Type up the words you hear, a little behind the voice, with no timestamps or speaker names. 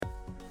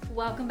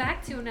Welcome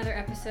back to another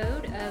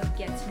episode of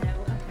Get to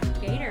Know a Blue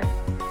Gator.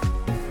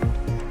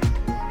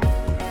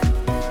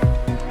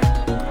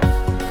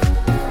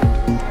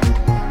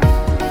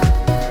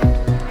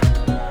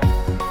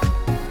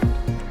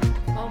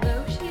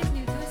 Although she is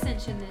new to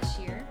Ascension this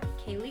year,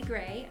 Cailey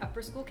Gray,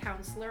 upper school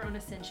counselor on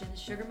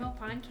Ascension's Sugar Mill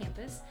Pond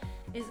campus,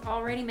 is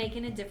already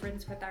making a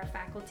difference with our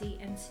faculty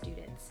and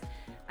students.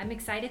 I'm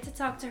excited to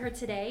talk to her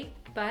today,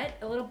 but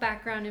a little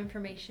background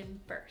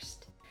information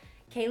first.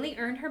 Cailey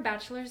earned her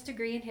bachelor's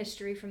degree in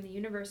history from the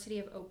University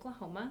of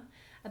Oklahoma,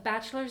 a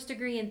bachelor's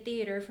degree in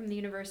theater from the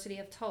University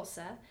of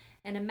Tulsa,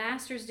 and a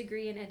master's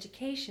degree in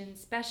education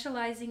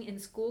specializing in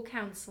school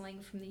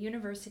counseling from the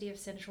University of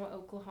Central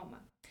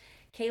Oklahoma.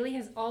 Cailey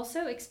has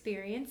also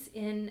experience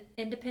in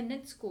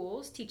independent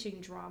schools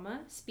teaching drama,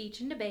 speech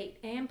and debate,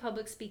 and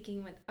public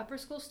speaking with upper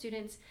school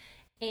students,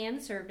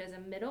 and served as a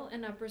middle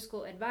and upper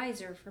school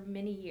advisor for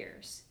many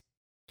years.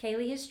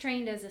 Cailey is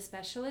trained as a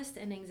specialist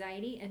in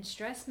anxiety and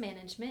stress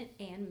management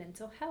and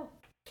mental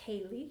health.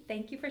 Cailey,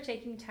 thank you for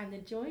taking time to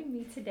join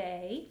me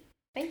today.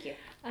 Thank you.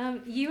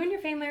 You and your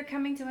family are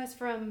coming to us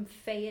from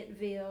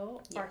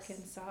Fayetteville, Yes.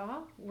 Arkansas,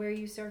 where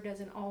you served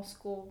as an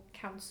all-school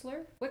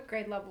counselor. What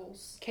grade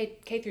levels? K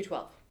through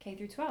 12. K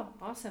through 12.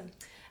 Awesome.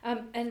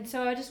 And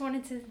so I just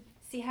wanted to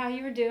see how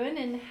you were doing,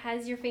 and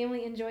has your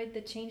family enjoyed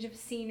the change of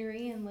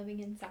scenery and living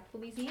in South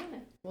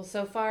Louisiana? Well,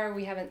 so far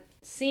we haven't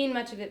seen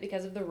much of it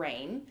because of the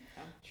rain.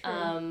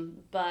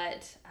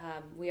 But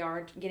we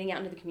are getting out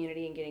into the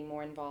community and getting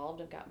more involved.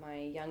 I've got my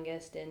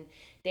youngest in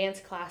dance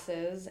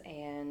classes,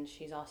 and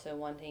she's also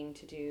wanting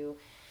to do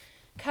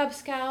Cub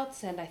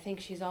Scouts, and I think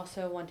she's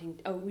also wanting,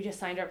 we just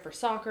signed her up for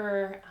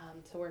soccer,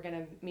 so we're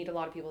going to meet a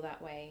lot of people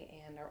that way.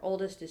 And our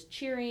oldest is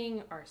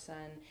cheering. Our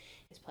son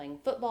is playing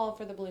football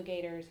for the Blue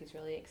Gators. He's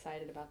really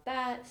excited about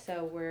that.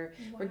 So we're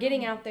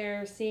getting out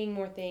there, seeing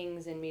more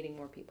things, and meeting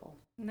more people.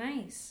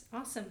 Nice.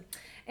 Awesome.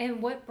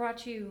 And what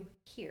brought you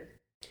here?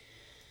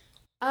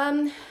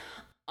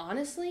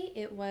 Honestly,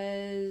 it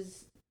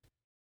was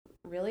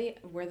really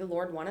where the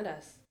Lord wanted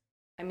us.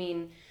 I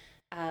mean,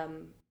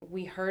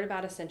 we heard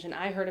about Ascension.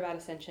 I heard about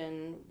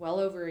Ascension well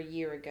over a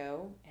year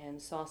ago and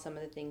saw some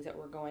of the things that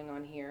were going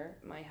on here.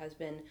 My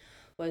husband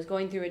was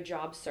going through a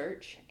job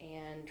search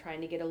and trying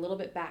to get a little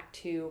bit back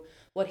to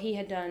what he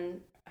had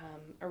done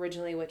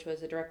originally, which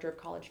was a director of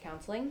college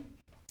counseling.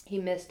 He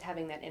missed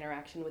having that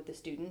interaction with the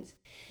students.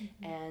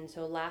 Mm-hmm. And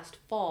so last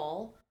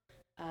fall,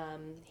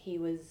 he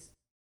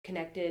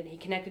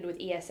connected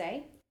with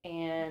ESA,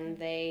 and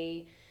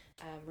they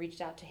reached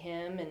out to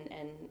him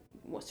and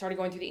started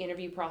going through the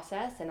interview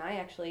process. And I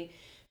actually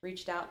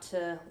reached out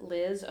to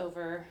Liz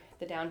over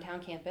the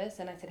downtown campus,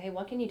 and I said, hey,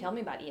 what can you tell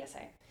me about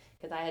ESA?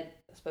 Because I had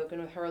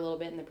spoken with her a little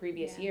bit in the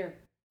previous year.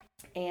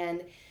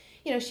 And,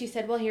 she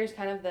said, well, here's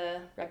kind of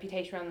the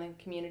reputation around the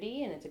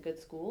community, and it's a good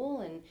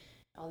school and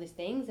all these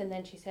things. And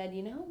then she said,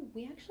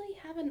 we actually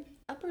have an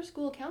upper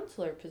school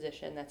counselor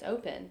position that's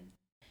open,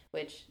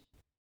 which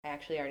I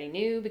actually already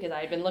knew because I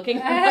had been looking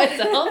for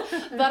myself,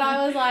 but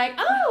I was like,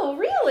 oh,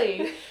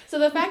 really? So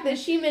the fact that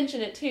she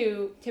mentioned it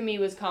too, to me,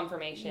 was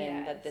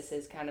confirmation that this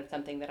is kind of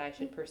something that I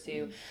should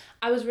pursue. Mm-hmm.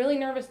 I was really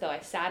nervous, though. I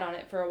sat on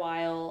it for a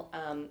while.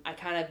 I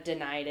kind of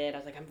denied it. I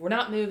was like, we're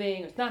not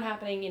moving. It's not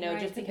happening, right,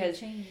 just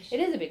because it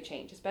is a big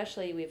change,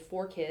 especially we have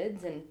 4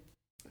 kids, and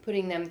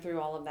putting them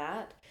through all of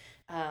that,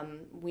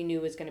 we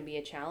knew was going to be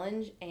a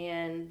challenge.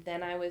 And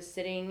then I was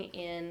sitting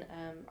in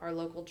our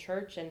local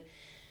church, and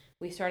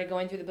we started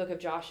going through the book of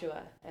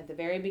Joshua. At the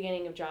very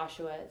beginning of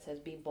Joshua, it says,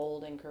 be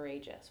bold and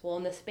courageous. Well,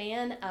 in the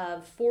span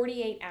of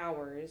 48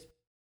 hours,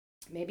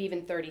 maybe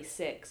even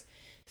 36,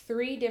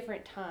 3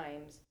 different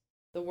times,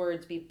 the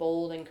words be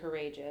bold and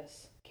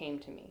courageous came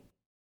to me.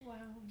 Wow,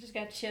 just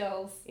got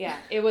chills. Yeah,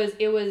 it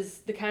was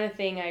the kind of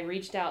thing. I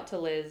reached out to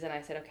Liz and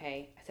I said,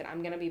 okay, I'm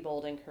going to be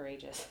bold and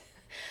courageous.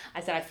 I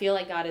said, I feel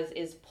like God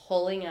is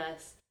pulling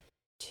us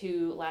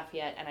to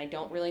Lafayette, and I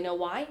don't really know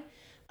why.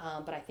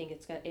 But I think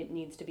it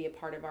needs to be a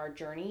part of our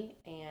journey.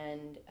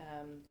 And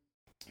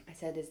I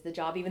said, is the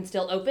job even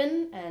still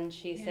open? And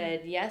she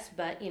said, yes,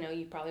 but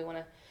you probably want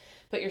to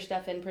put your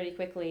stuff in pretty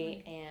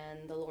quickly. Right.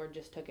 And the Lord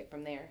just took it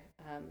from there.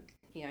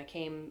 I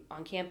came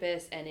on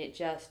campus, and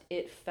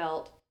it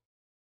felt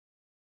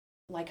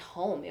like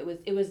home.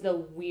 It was the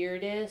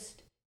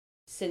weirdest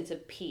sense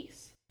of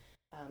peace.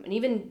 And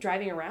even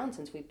driving around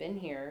since we've been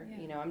here,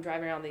 I'm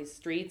driving around these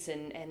streets,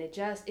 and it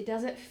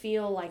doesn't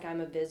feel like I'm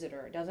a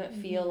visitor. It doesn't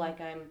feel like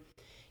I'm,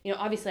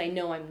 obviously I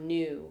know I'm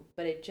new,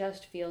 but it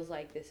just feels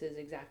like this is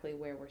exactly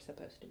where we're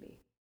supposed to be.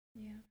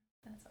 Yeah,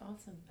 that's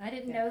awesome. I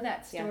didn't know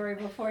that story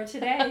before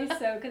today,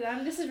 so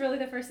because this is really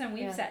the first time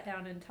we've sat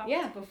down and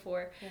talked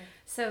before. Yeah.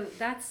 So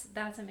that's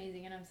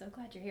amazing, and I'm so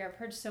glad you're here. I've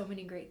heard so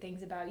many great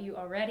things about you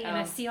already, and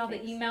I see all the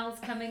emails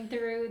coming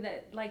through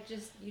that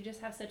you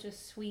just have such a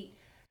sweet,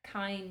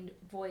 kind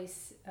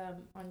voice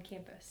on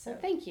campus. So.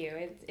 Well, thank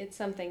you. It's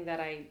something that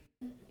I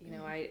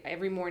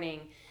every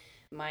morning,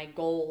 my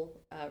goal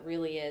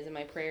really is, and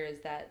my prayer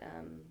is that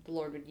the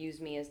Lord would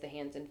use me as the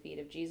hands and feet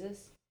of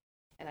Jesus.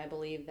 And I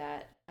believe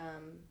that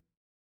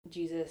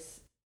Jesus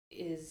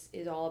is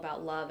all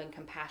about love and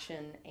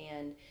compassion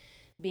and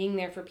being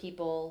there for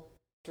people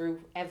through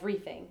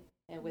everything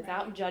and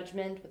without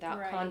judgment,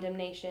 without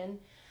condemnation,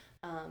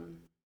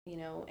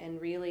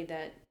 and really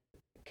that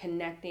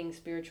connecting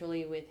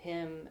spiritually with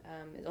him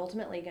is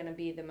ultimately going to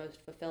be the most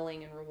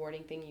fulfilling and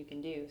rewarding thing you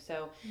can do.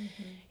 So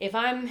if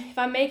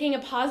I'm making a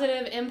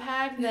positive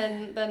impact,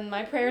 then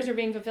my prayers are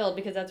being fulfilled,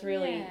 because that's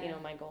really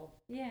my goal.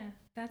 Yeah,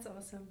 that's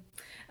awesome.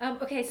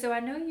 Okay, so I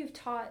know you've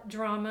taught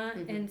drama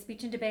and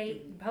speech and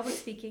debate and public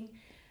speaking.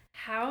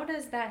 How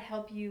does that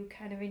help you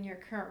kind of in your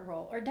current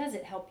role, or does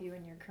it help you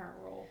in your current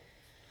role?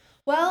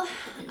 Well,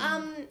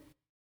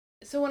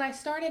 so when I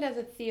started as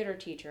a theater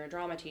teacher, a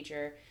drama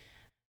teacher,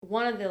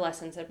 one of the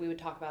lessons that we would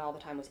talk about all the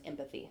time was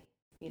empathy.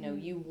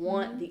 You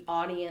want the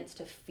audience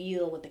to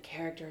feel what the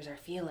characters are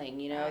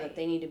feeling, that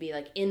they need to be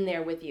like in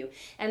there with you.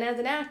 And as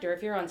an actor,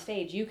 if you're on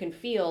stage, you can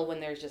feel when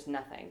there's just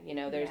nothing,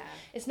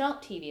 it's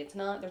not TV,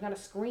 there's not a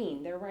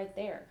screen, they're right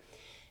there.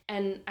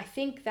 And I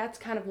think that's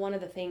kind of one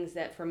of the things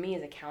that for me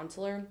as a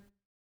counselor,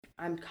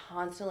 I'm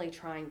constantly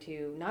trying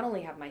to not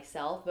only have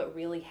myself, but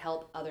really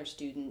help other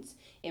students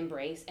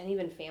embrace, and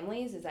even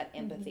families, is that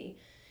empathy.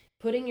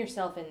 Putting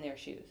yourself in their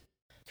shoes,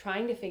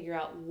 trying to figure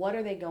out what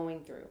are they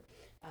going through.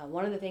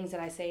 One of the things that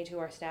I say to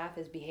our staff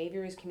is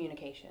behavior is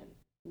communication.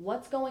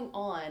 What's going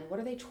on? What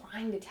are they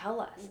trying to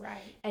tell us?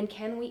 Right. And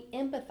can we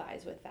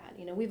empathize with that?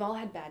 We've all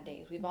had bad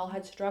days. We've all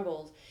had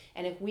struggles.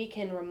 And if we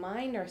can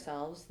remind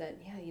ourselves that,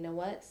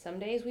 some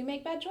days we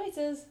make bad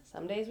choices.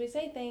 Some days we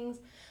say things.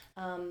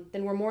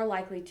 Then we're more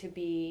likely to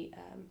be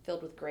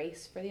filled with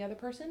grace for the other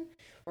person.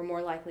 We're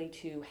more likely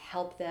to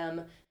help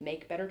them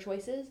make better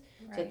choices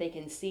so that they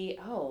can see,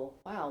 oh,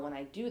 wow, when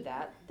I do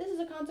that, this is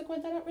a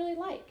consequence I don't really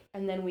like.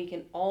 And then we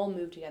can all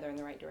move together in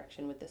the right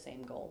direction with the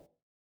same goal.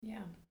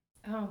 Yeah.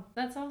 Oh,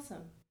 that's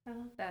awesome. I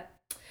love that.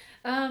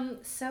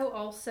 So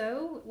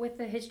also with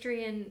the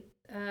history and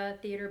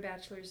theater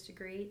bachelor's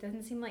degree, it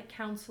doesn't seem like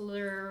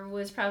counselor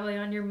was probably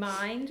on your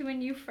mind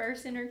when you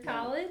first entered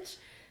college.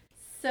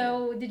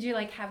 So did you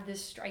have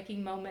this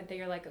striking moment that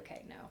you're like,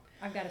 okay, no,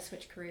 I've got to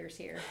switch careers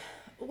here?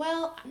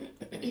 Well,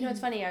 it's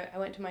funny. I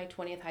went to my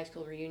 20th high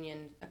school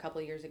reunion a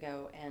couple of years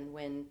ago, and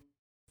when,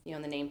 the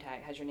name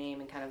tag has your name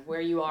and kind of where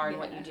you are and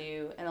what you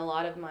do, and a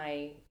lot of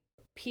my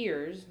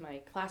peers,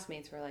 my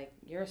classmates were like,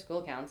 you're a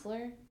school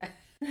counselor?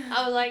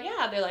 I was like,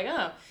 yeah. They're like,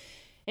 oh,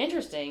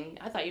 interesting.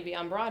 I thought you'd be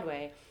on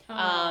Broadway.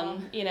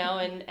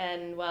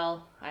 And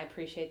well, I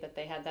appreciate that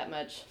they had that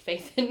much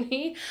faith in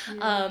me.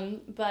 Yeah.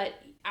 But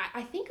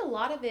I think a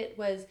lot of it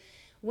was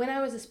when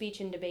I was a speech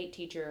and debate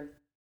teacher,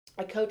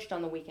 I coached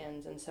on the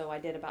weekends. And so I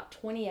did about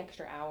 20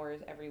 extra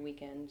hours every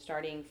weekend,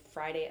 starting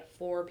Friday at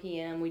 4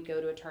 p.m. We'd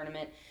go to a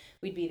tournament.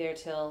 We'd be there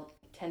till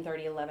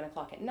 10:30, 11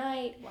 o'clock at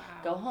night. Wow.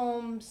 Go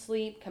home,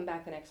 sleep, come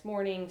back the next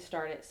morning,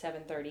 start at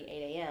 7:30,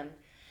 8 a.m.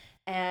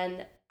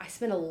 And I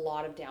spent a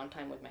lot of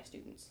downtime with my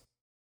students.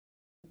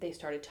 They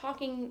started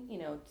talking,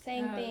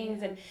 saying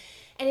things, and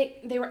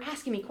they were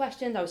asking me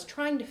questions. I was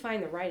trying to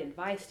find the right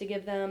advice to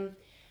give them,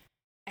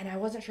 and I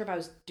wasn't sure if I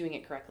was doing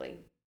it correctly.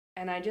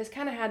 And I just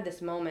kind of had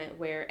this moment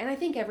where, and I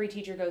think every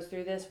teacher goes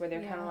through this, where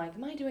they're kind of like,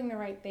 am I doing the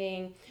right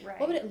thing? Right.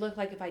 What would it look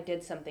like if I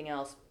did something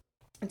else?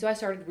 And so I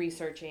started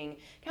researching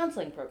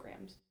counseling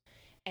programs.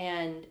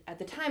 And at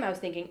the time I was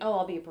thinking, oh,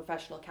 I'll be a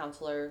professional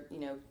counselor,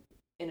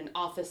 in an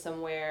office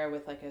somewhere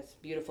with a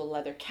beautiful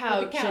leather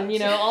couch.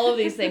 And, all of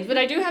these things. But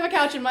I do have a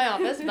couch in my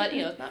office, but,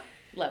 it's not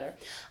leather.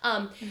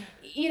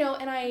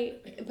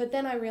 But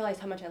then I realized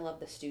how much I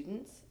love the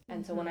students.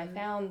 And so when I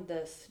found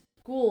the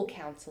school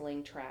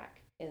counseling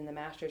track in the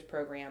master's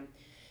program,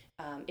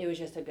 it was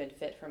just a good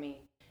fit for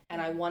me.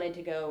 And I wanted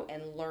to go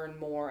and learn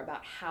more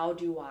about how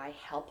do I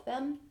help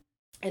them.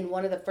 And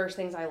one of the first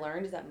things I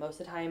learned is that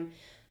most of the time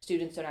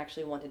students don't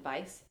actually want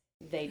advice.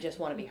 They just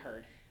want to be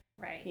heard.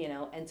 Right.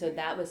 And so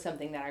that was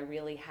something that I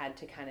really had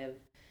to kind of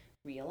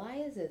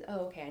realize is,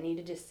 oh, okay, I need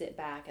to just sit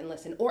back and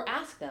listen, or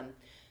ask them,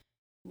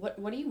 what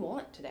do you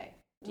want today?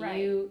 Do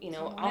you,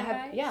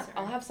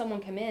 I'll have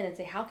someone come in and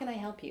say, how can I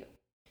help you?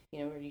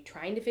 Are you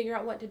trying to figure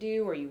out what to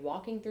do? Are you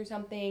walking through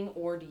something,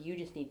 or do you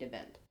just need to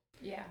vent?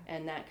 Yeah.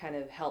 And that kind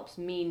of helps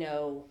me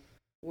know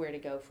where to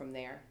go from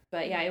there.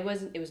 But yeah, it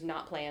was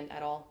not planned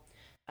at all.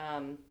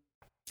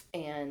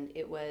 And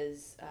it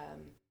was,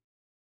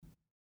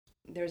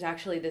 there was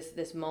actually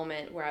this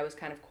moment where I was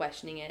kind of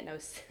questioning it, and I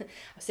was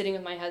sitting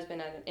with my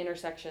husband at an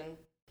intersection,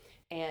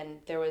 and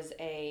there was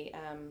a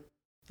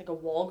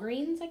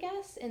Walgreens, I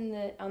guess,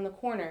 on the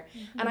corner,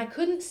 and I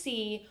couldn't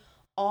see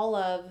all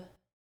of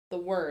the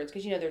words,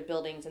 because there's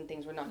buildings and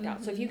things were knocked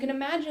out. So if you can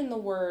imagine the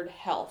word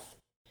health,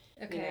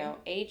 Health.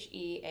 I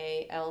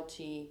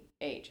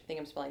think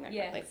I'm spelling that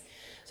correctly.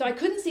 So I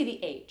couldn't see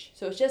the H,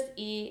 so it's just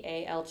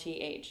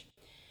EALTH.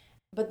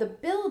 But the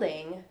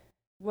building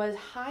was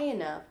high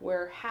enough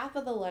where half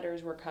of the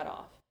letters were cut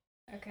off.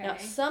 Okay. Now,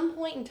 at some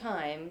point in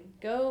time,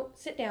 go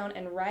sit down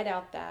and write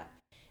out that.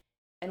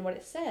 And what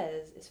it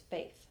says is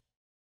faith.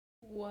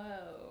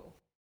 Whoa.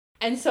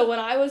 And so when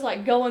I was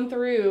like going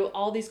through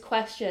all these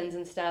questions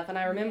and stuff, and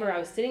I remember I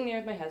was sitting there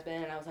with my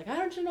husband and I was like, I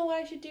don't know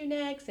what I should do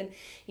next. And,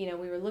 we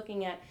were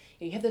looking at,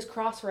 you have this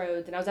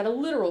crossroads, and I was at a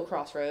literal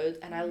crossroads,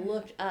 and I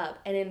looked up,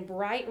 and in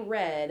bright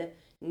red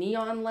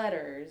neon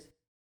letters,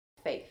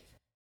 faith.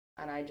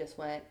 And I just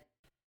went,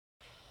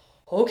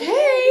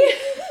 okay,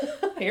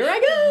 here I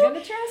go. I'm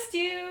going to trust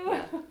you.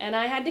 Yeah. And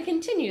I had to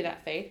continue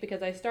that faith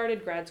because I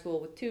started grad school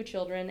with 2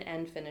 children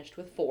and finished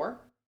with 4.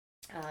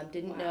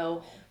 Didn't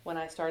know when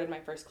I started my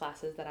first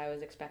classes that I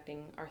was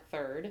expecting our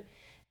 3rd.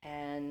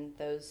 And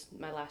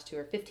my last 2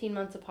 are 15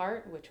 months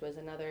apart, which was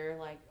another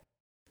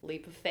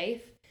leap of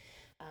faith.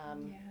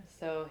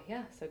 So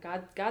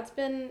God's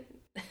been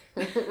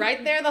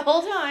right there the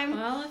whole time.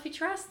 Well, if you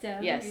trust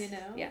him,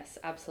 Yes,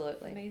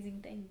 absolutely.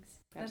 Amazing things.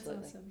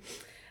 Absolutely. That's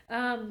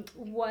awesome.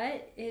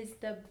 What is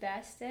the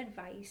best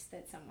advice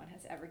that someone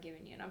has ever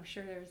given you? And I'm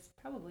sure there's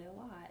probably a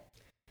lot.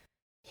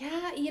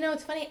 Yeah,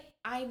 it's funny.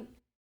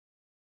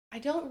 I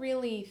don't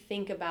really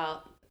think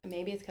about,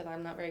 maybe it's because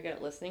I'm not very good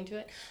at listening to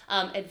it,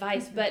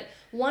 advice, but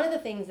one of the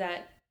things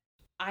that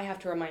I have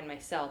to remind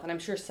myself, and I'm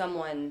sure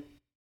someone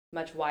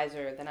much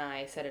wiser than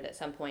I said it at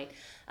some point,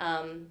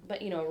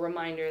 but a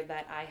reminder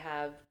that I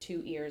have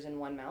 2 ears and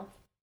 1 mouth,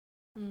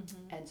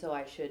 and so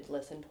I should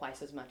listen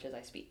twice as much as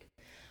I speak.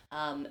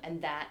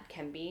 And that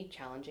can be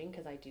challenging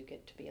because I do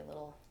get to be a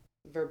little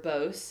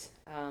verbose.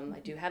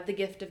 I do have the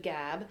gift of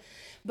gab,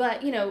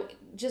 but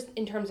just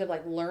in terms of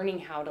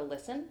learning how to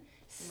listen,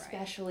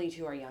 especially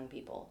to our young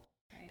people,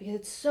 because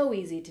it's so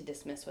easy to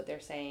dismiss what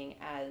they're saying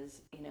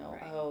as,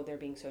 oh, they're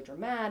being so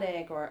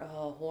dramatic, or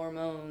oh,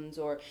 hormones,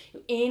 or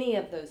any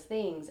of those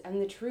things.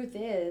 And the truth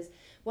is,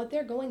 what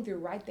they're going through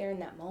right there in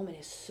that moment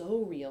is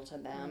so real to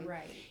them.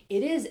 Right.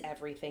 It is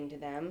everything to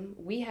them.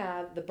 We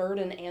have the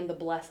burden and the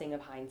blessing of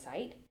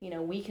hindsight.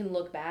 We can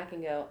look back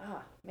and go,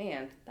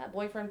 man, that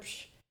boyfriend,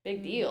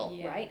 big deal,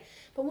 right?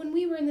 But when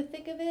we were in the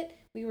thick of it,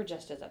 we were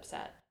just as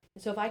upset.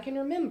 So if I can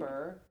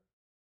remember,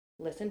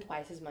 listen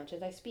twice as much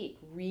as I speak,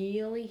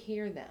 really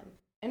hear them,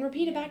 and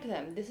repeat it back to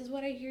them. This is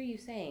what I hear you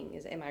saying.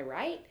 Am I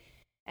right?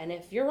 And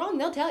if you're wrong,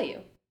 they'll tell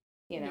you.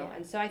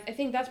 And so I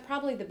think that's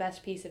probably the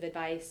best piece of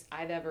advice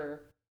I've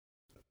ever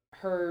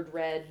heard,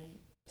 read,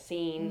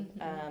 seen,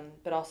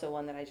 but also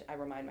one that I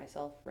remind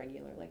myself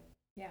regularly.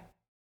 Yeah.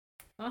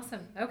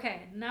 Awesome.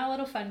 Okay, now a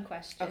little fun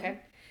question. Okay.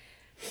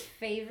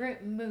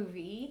 Favorite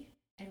movie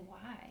and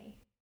why?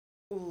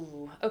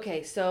 Ooh,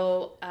 okay,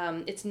 so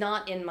it's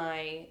not in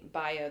my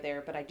bio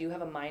there, but I do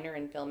have a minor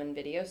in film and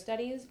video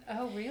studies.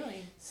 Oh,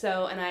 really?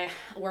 So, and I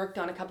worked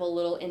on a couple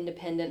little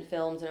independent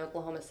films in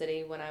Oklahoma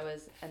City when I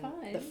was,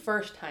 the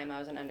first time I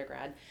was an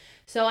undergrad.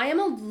 So I am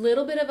a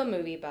little bit of a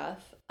movie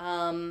buff.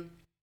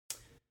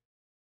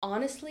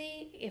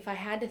 Honestly, if I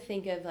had to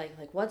think of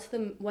what's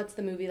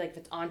the movie, if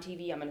it's on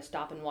TV, I'm going to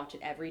stop and watch it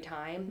every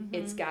time,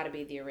 it's got to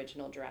be the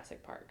original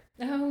Jurassic Park.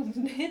 Oh,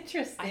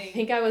 interesting. I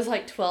think I was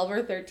 12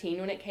 or 13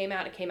 when it came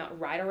out. It came out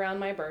right around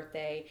my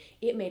birthday.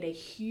 It made a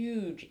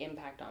huge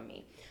impact on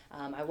me.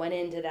 I went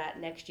into that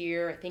next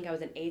year. I think I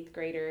was an 8th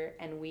grader,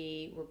 and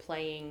we were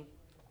playing,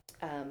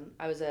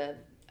 I was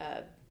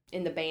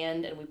in the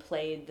band, and we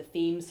played the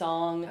theme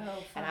song,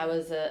 and I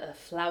was a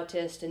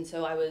flautist, and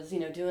so I was,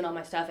 doing all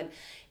my stuff, and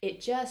it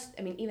just,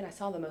 even I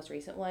saw the most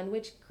recent one,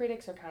 which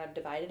critics are kind of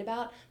divided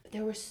about, but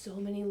there were so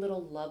many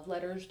little love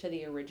letters to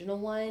the original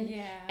one,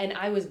 and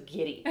I was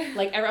giddy. I was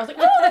like,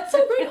 oh, that's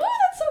so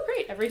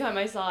great, every time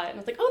I saw it, and I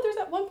was like, oh, there's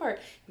that one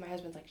part, and my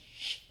husband's like,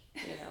 shh.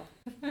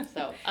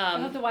 So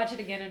I'll have to watch it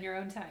again on your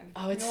own time.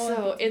 Oh, it's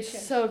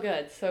so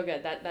good,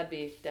 that'd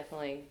be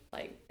definitely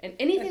and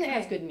anything that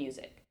has good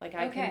music, I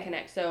can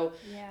connect. So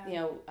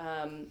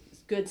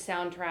good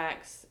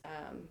soundtracks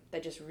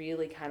that just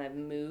really kind of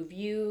move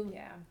you.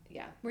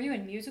 Yeah. Were you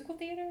in musical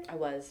theater? I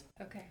was.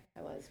 Okay.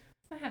 I was.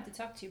 I have to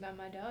talk to you about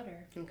my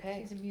daughter.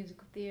 Okay. She's a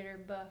musical theater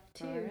buff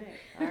too.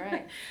 All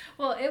right.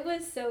 Well, it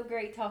was so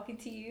great talking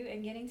to you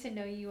and getting to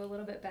know you a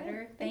little bit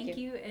better. Thank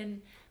you. And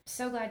I'm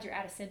so glad you're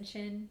at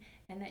Ascension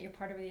and that you're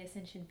part of the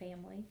Ascension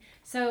family.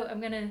 So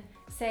I'm going to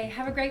say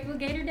have a great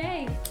Gator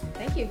Day.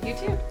 Thank you. You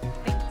too.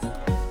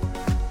 Thanks.